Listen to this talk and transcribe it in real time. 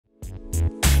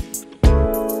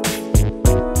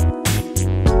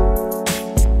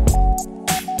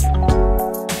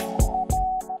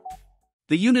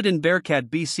the unit in Bearcat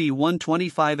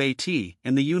Bc125at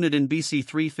and the unit in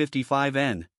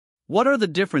Bc355n. What are the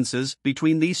differences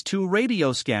between these two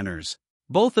radio scanners?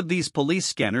 Both of these police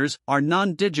scanners are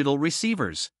non-digital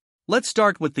receivers. Let's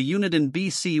start with the unit in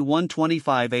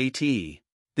Bc125at.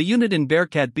 The unit in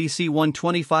Bearcat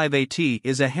Bc125at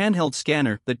is a handheld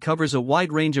scanner that covers a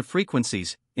wide range of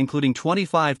frequencies, including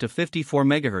 25 to 54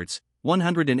 MHz,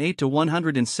 108 to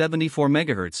 174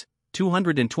 MHz,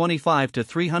 225 to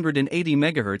 380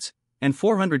 MHz, and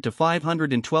 400 to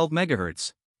 512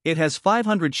 MHz. It has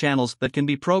 500 channels that can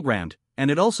be programmed,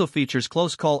 and it also features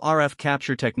close call RF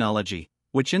capture technology,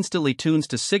 which instantly tunes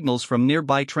to signals from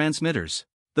nearby transmitters.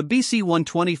 The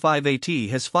Bc125at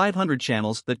has 500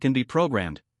 channels that can be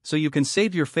programmed, so you can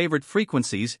save your favorite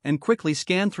frequencies and quickly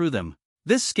scan through them.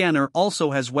 This scanner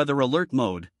also has weather alert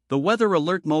mode. The weather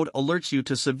alert mode alerts you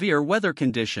to severe weather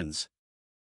conditions.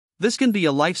 This can be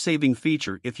a life-saving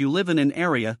feature if you live in an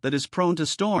area that is prone to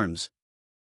storms.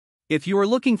 If you are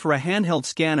looking for a handheld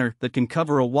scanner that can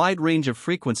cover a wide range of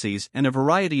frequencies and a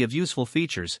variety of useful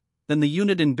features, then the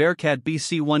unit in Bearcat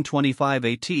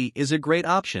Bc125at is a great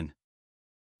option.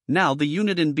 Now the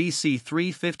unit in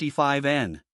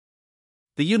Bc355n.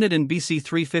 The unit in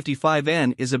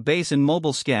Bc355n is a base and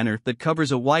mobile scanner that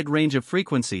covers a wide range of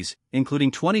frequencies,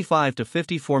 including 25 to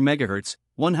 54 MHz,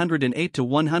 108 to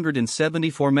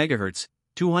 174 MHz,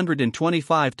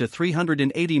 225 to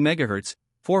 380 MHz,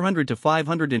 400 to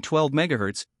 512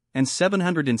 MHz, and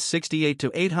 768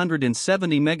 to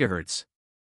 870 MHz.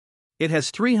 It has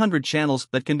 300 channels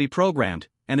that can be programmed,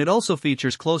 and it also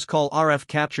features close call RF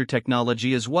capture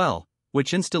technology as well,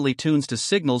 which instantly tunes to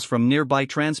signals from nearby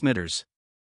transmitters.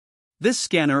 This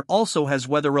scanner also has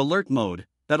weather alert mode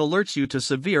that alerts you to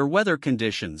severe weather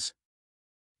conditions.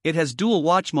 It has dual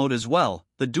watch mode as well.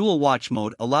 The dual watch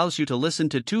mode allows you to listen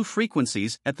to two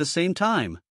frequencies at the same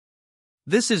time.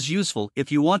 This is useful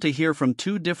if you want to hear from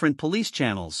two different police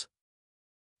channels.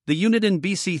 The unit in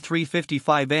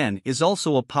Bc355n is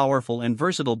also a powerful and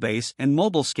versatile base and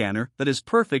mobile scanner that is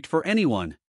perfect for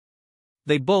anyone.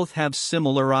 They both have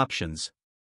similar options.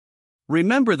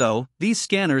 Remember though, these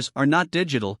scanners are not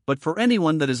digital but for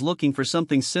anyone that is looking for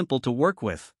something simple to work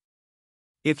with.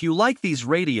 If you like these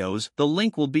radios, the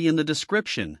link will be in the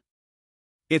description.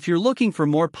 If you're looking for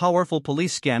more powerful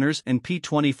police scanners and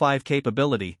P25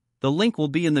 capability, the link will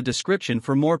be in the description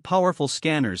for more powerful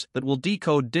scanners that will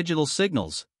decode digital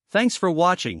signals. Thanks for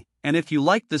watching, and if you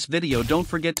liked this video don't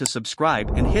forget to subscribe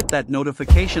and hit that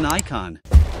notification icon.